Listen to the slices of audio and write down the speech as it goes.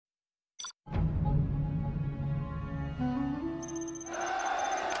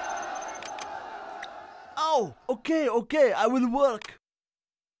Oh, okay, I will work.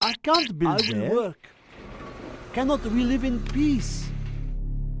 I can't build there. I will work. Cannot we live in peace?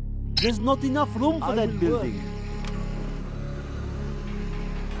 There's not enough room for that building.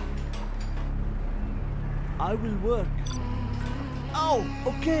 I will work. Oh,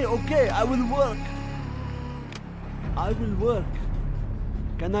 okay, I will work. I will work.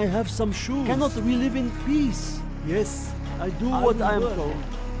 Can I have some shoes? Cannot we live in peace? Yes, I do what I am told.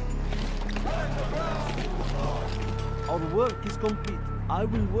 Our work is complete. I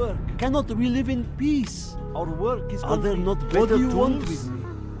will work. Cannot we live in peace? Our work is complete. Are there not better tools? What do you want with me?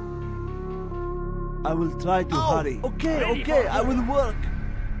 I will try to hurry. Okay, I will work.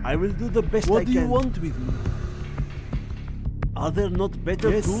 I will do the best I can. What do you want with me? Are there not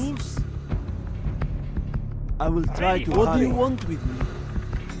better tools? I will try to hurry. What do you want with me?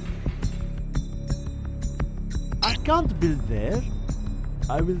 I can't build there.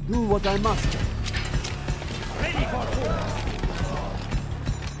 I will do what I must. Ready for war.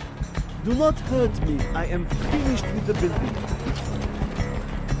 Do not hurt me. I am finished with the building.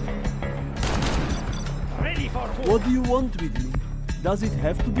 Ready for war. What do you want with me? Does it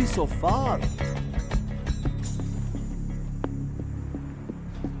have to be so far?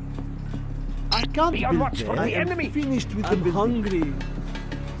 I can't build there. I am finished with the building. I'm hungry.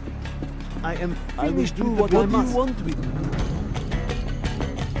 I am finished with what I must. What do you want with me?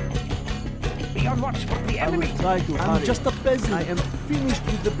 Be on watch for the enemy. I will try to hurry. I'm just a peasant. I am finished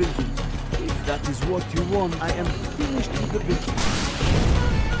with the building. If that is what you want, I am finished with the building.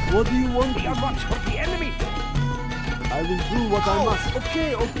 What do you want? Be on watch for the enemy. I will do what I must.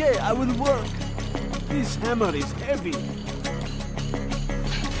 Okay, I will work. This hammer is heavy.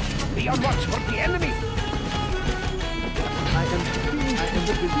 Be on watch for the enemy. I am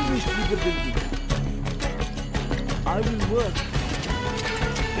finished with the building. I will work.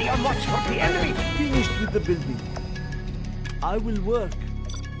 Be on watch for the enemy. I am finished with the building. I will work.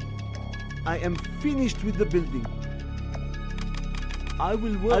 I am finished with the building. I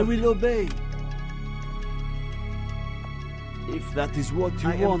will work. I will obey. If that is what you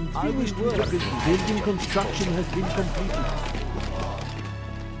want, I will work. Building construction has been completed.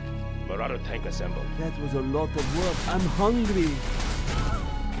 Marauder tank assembled. That was a lot of work. I'm hungry.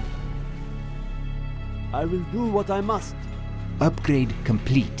 I will do what I must. Upgrade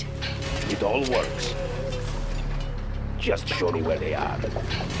complete. It all works. Just show me where they are.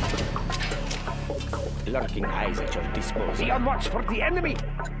 Lurking eyes at your disposal. Be on watch for the enemy.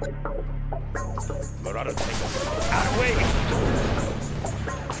 Marauder tank assembled. Our way.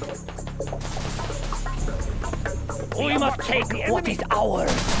 We must take what is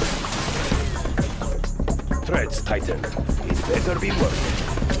ours. Threads tighten. It better be worth it.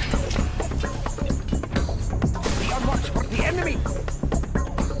 Be on watch for the enemy.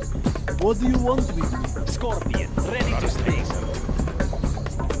 What do you want with me? Scorpion, ready to stay.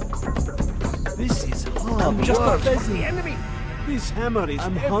 This is hard. I'm just a peasant. The enemy. This hammer is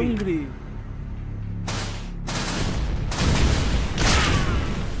heavy. Hungry.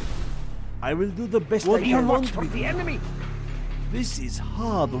 I will do the best I can. Watch for the enemy. This is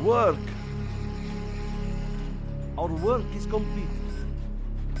hard work. Our work is complete.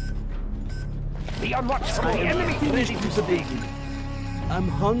 Be on watch for the enemy. Finished with the building. I'm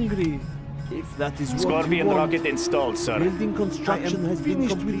hungry. If that is what Scorpion you want. rocket installed, sir. Building construction has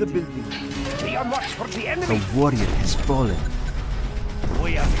finished with the building. Be on watch for the enemy. A warrior has fallen.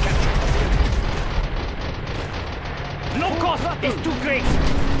 We are captured. No cost is too great.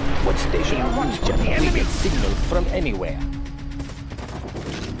 What station needs just a signal from anywhere?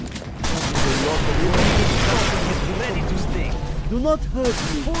 Ready to stay. Do not hurt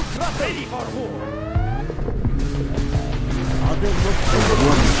me. Full throttle. Ready for war. Are there not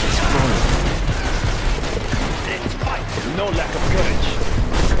warrior has fallen? Let's fight. No lack of courage.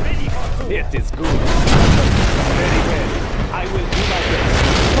 Ready for war. It is good. Very well. I will do my best.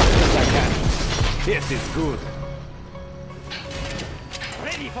 As fast as I can. This is good.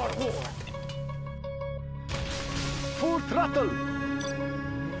 Ready for war. Full throttle.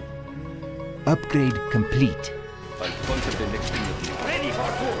 Upgrade complete. Ready for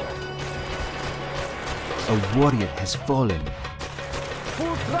war. A warrior has fallen.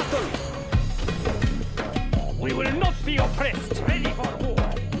 Full throttle. We will not be oppressed. Ready for war.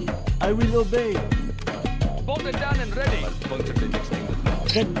 I will obey. Bolted down and ready.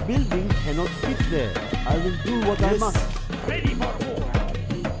 That building cannot fit there. I will do what I must. Ready for war.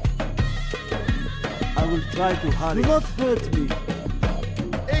 I will try to hurry. Do not hurt me.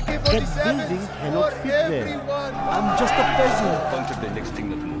 That building cannot fit there. I'm just a peasant.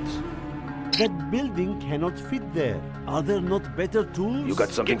 That building cannot fit there. Are there not better tools? You got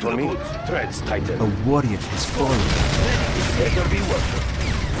something for me? Threads tighten. A warrior has fallen. Better be working.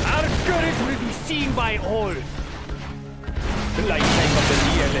 Our courage will be seen by all. Light tank of the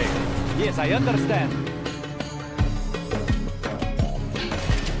GLA. Yes, I understand.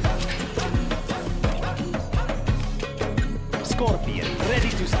 Scorpion, ready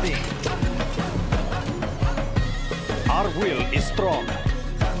to sting. Our will is strong.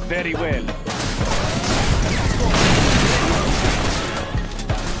 Very well.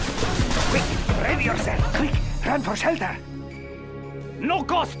 Quick, ready yourself. Quick, run for shelter. No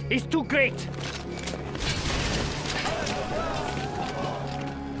cost is too great.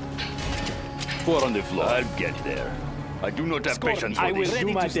 Four on the floor. I'll get there. I do not have patience for this. I will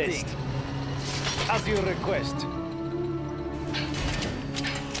do my best. As you request.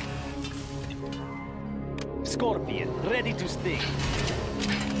 Scorpion, ready to sting.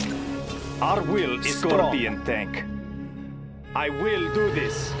 Our will is Scorpion tank. I will do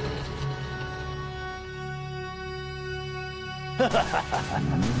this.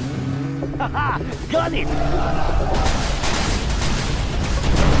 Got it!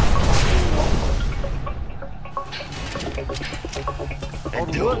 Our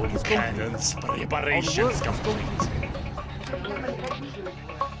work is Cannons preparations complete.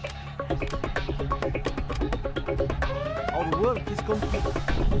 Our work is complete.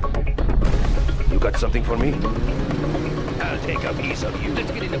 You got something for me? I'll take a piece of you.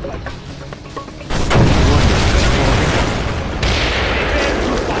 Let's get in the fight.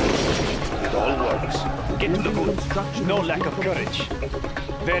 It all works. Get to the goods. No lack of courage.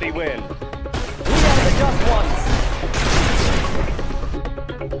 Very well. We are the just ones.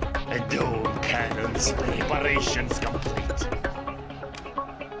 Dome cannons preparations complete.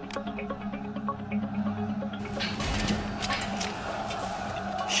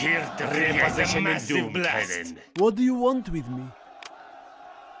 Here to reposition a massive blast. What do you want with me?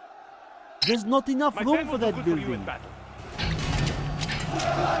 There's not enough room for that building.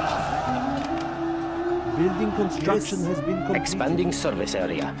 Building construction has been completed. Expanding service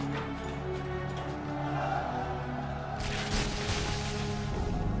area.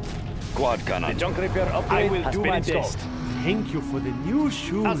 Quad cannon. The junk repair upgrade has been installed. Thank you for the new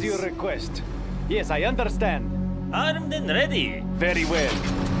shoes. As you request. Yes, I understand. Armed and ready. Very well.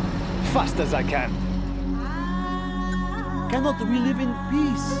 Fast as I can. Cannot we live in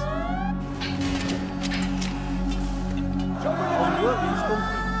peace? Our work is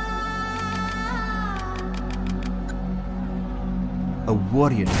complete. A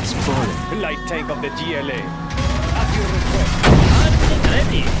warrior has fallen. Light tank of the GLA. As you request. Armed and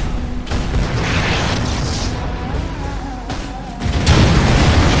ready.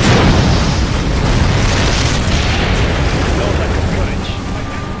 No lack of courage.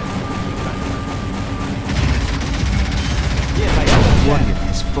 Yes, I understand. Warrior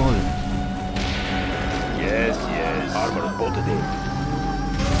has fallen. Yes, yes. Armor bolted in.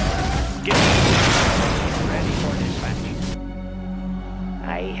 Get ready for dispatch. I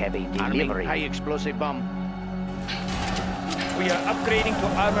have a delivery. High explosive bomb. We are upgrading to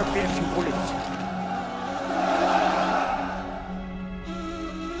armor-piercing bullets.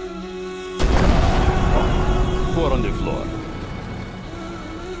 Four on the floor.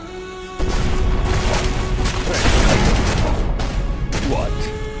 What?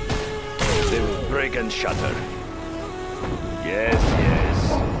 They will break and shatter. Yes, yes.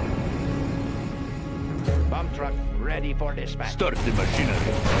 Bomb truck ready for dispatch. Start the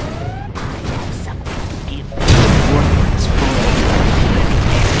machinery. Warrior has fallen.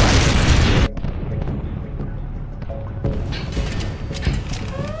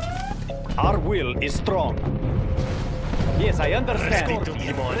 Our will is strong. Yes, I understand. Ready to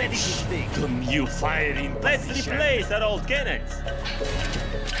demolish. Ready to sting. The new firing. Let's replace our old cannons.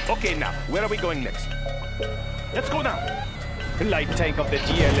 Okay, now, where are we going next? Let's go now. Light tank of the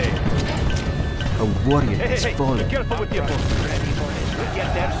GLA. A warrior has Be fallen. careful with your boat. Ready for this. We'll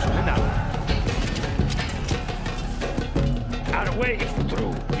get there soon enough. Our way is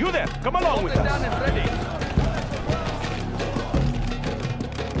through. You there, come along with us. Done and ready.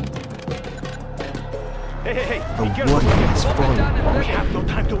 Hey. A warrior has fallen. We have no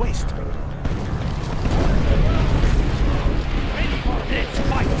time to waste. Let's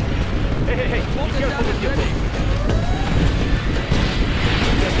fight. Hey. Be careful with your boat.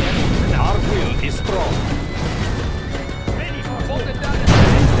 Our will is strong. Well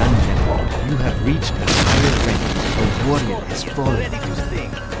done, General. You have reached a higher rank. A warrior has fallen. Ready to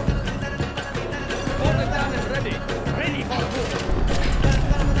sting. Hold it down and ready. Ready for war.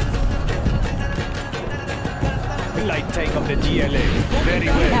 Light tank of the GLA. Very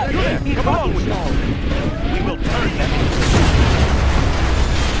well. Ready Come for along with install. us. We will turn them into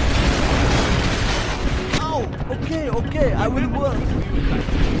Oh, okay, okay, I will work.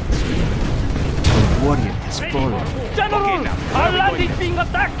 A warrior has fallen. General, Okay, now, where our are we land going is being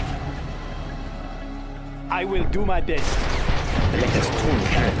attacked. I will do my best. Let us turn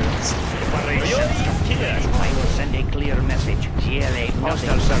heavens. I will send a clear message. GLA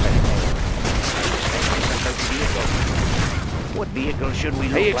postal service. What vehicle should we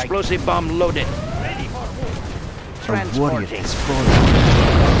look like? Explosive bomb loaded. Ready for war. A warrior has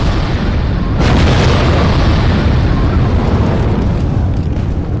fallen.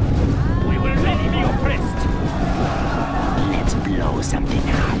 We will ready be oppressed. Let's blow something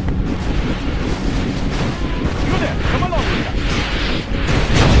up. You there, come along with us.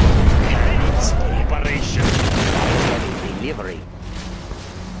 Operation. Delivery.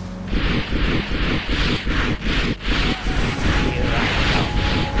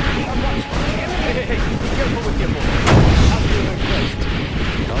 Hey, be careful with your boy. As you request.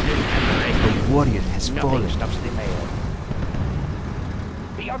 A warrior has Nothing fallen. stops the mail.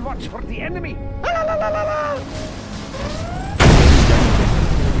 Be on watch for the enemy. You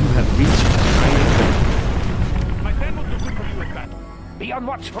have reached a higher rank. My friend will do good for you in battle. Be on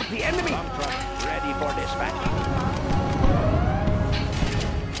watch for the enemy. Bomb truck ready for dispatch.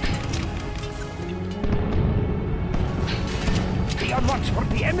 Be on watch for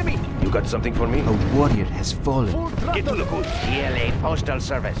the enemy. You got something for me? A warrior has fallen. Get to the goods. GLA postal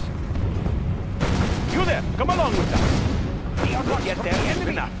service. You there, come along with us. Be on watch Get for there, the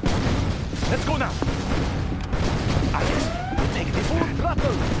enemy. enough. Let's go now. Alice, we'll take this full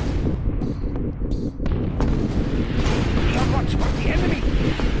throttle. Be on watch for the enemy.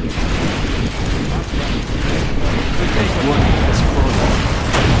 A warrior has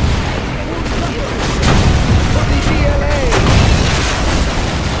fallen.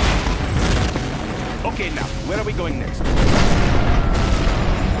 Okay, now, where are we going next?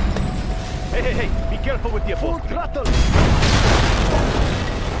 Hey, be careful with the upholstery. Full throttle!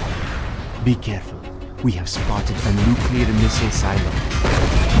 Be careful. We have spotted a nuclear missile silo.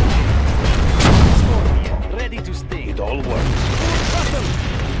 Scorpion, ready to sting. It all works. Full throttle!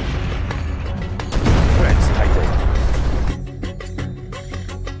 Threads tightened.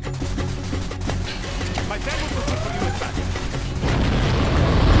 My friend will look for you in battle.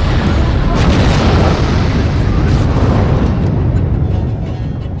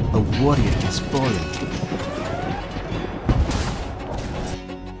 A warrior has fallen.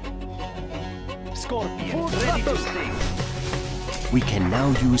 Scorpion, ready to sting. We can now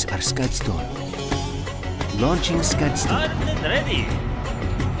use our Scudstorm. Launching Scudstorm. Ready.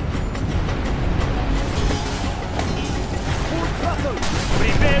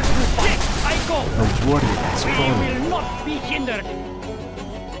 Prepare to fight. I go. A warrior has We fallen. will not be hindered.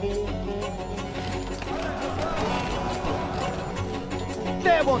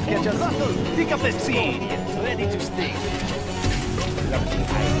 They won't catch us. Pick up the speed. Ready to sting.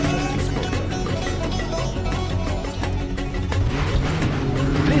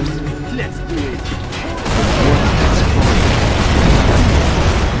 Let's do it.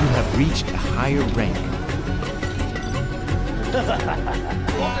 You have reached a higher rank.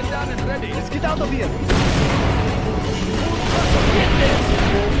 Walk it down and ready. Let's get out of here.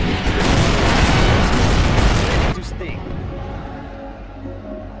 Ready to sting.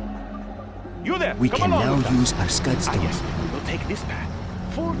 You there? We Come can along now with us. use our Scudstorm. Yes, we'll take this path.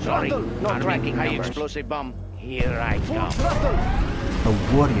 Full Sorry, throttle. no tracking high numbers. explosive bomb. Here I Full come. throttle.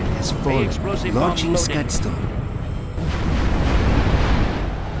 A warrior has fallen. explosive bomb Launching loaded. Scudstorm.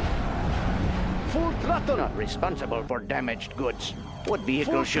 Full throttle. Not responsible for damaged goods. What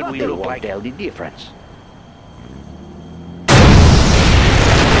vehicle Full should we throttle. look like? Tell the difference.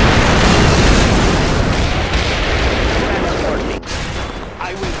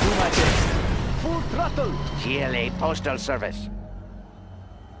 I will do my best. Full throttle. GLA postal service.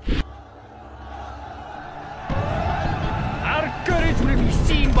 Our courage will be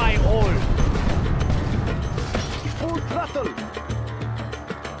seen by all. Full throttle.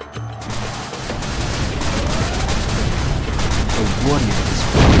 A warrior has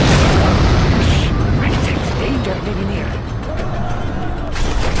fallen. I sense danger very near.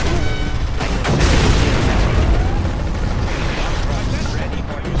 Ready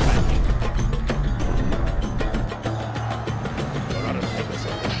for dispatch.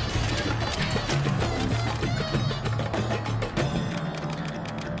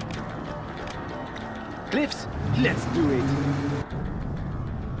 Cliffs, let's do it.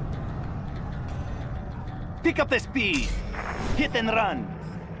 Pick up the speed. Hit and run.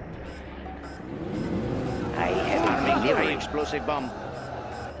 I have a delivery explosive bomb.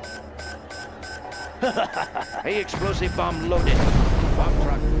 Hey, explosive bomb loaded. Bomb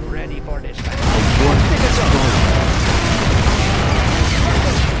truck ready for dispatch.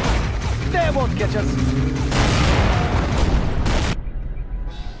 They won't catch us.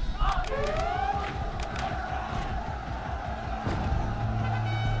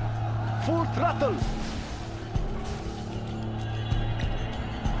 Full throttle.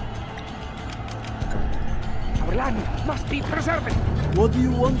 Our land must be preserved. What do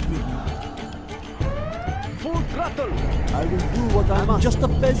you want me? Full throttle. I will do what I must. Just a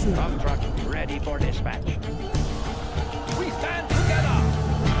peasant. Bomb truck ready for dispatch. We stand together.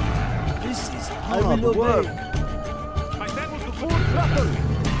 This is I hard will work. obey. My men will do full throttle.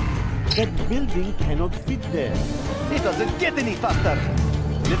 That building cannot fit there. It doesn't get any faster.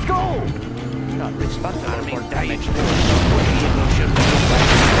 Let's go. Not responsible for damage. What vehicle should we look like?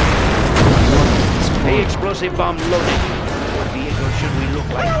 Hey, explosive bomb loaded. What vehicle should we look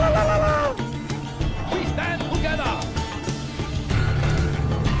like? We stand together.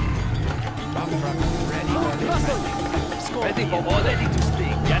 Bomb truck ready for dispatch. Ready for all, ready to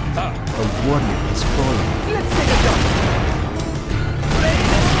speak. Get up. A warrior has fallen. Let's take a jump. Rain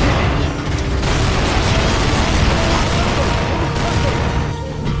and pillage.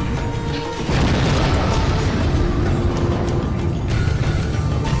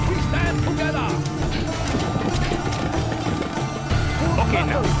 We stand together. Okay,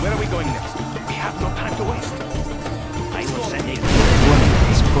 now, where are we going next? We have no time to waste. I will send a Warrior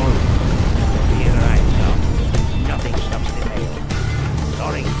has fallen. Here I come. Nothing stops the mail.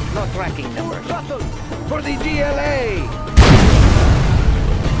 Sorry, no tracking numbers. Throttle for the GLA.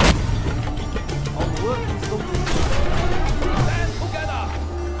 Our work is complete. We stand together.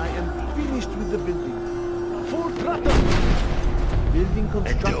 I am finished with the building. Full throttle. Building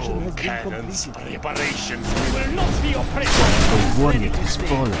construction has been completed. Reparations. We will not be oppressed. A warrior has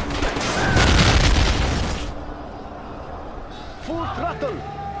fallen. Full throttle.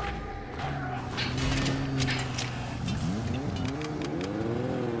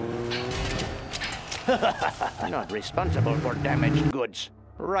 Not responsible for damaged goods.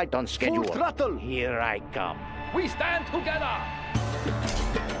 Right on schedule. Full throttle. Here I come. We stand together.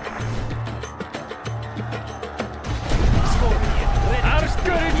 Our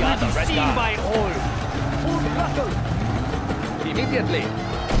courage will be seen by all. Full throttle. Immediately.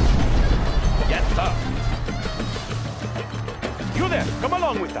 Get up. You there, come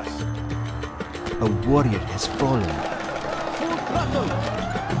along with us. A warrior has fallen. Full throttle.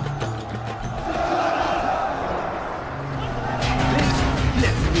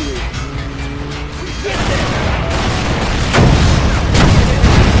 Let's do it. We get there.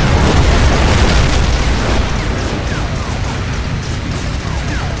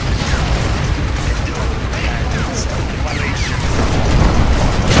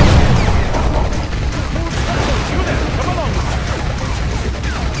 You there, come along.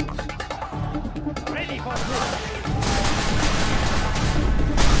 Ready for war.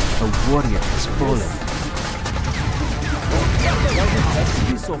 A warrior has fallen.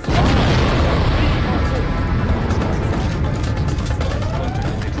 Ubisoft.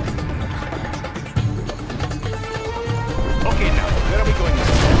 Okay, now, where are we going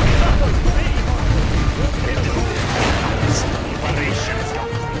next?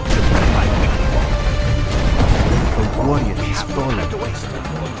 A warrior has fallen. To waste.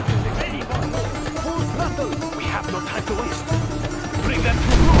 Full throttle. We have no time to waste. Bring them to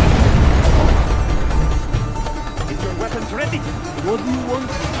ruin. Is your weapons ready? What do you want?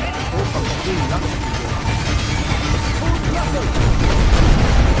 Full throttle.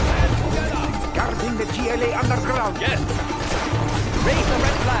 Guarding the GLA underground. Yes. Raise the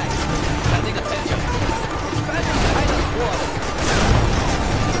red flag. Standing attention. Expanding behind us wall.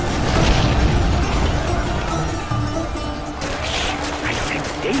 I sense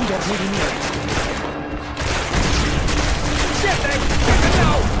danger moving near. Get them! Get them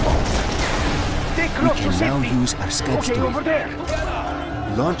now! Stay We close to can now safety. use our Okay, over Skedstone. there.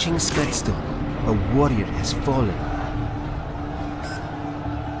 Launching Skedstone. A warrior has fallen.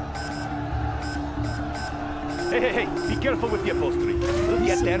 Hey, be careful with the upholstery. We'll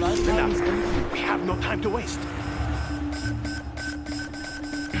get there soon enough. We have no time to waste.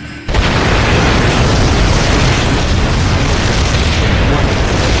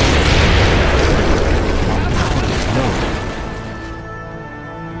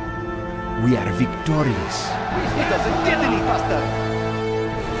 We are victorious. It doesn't get any faster.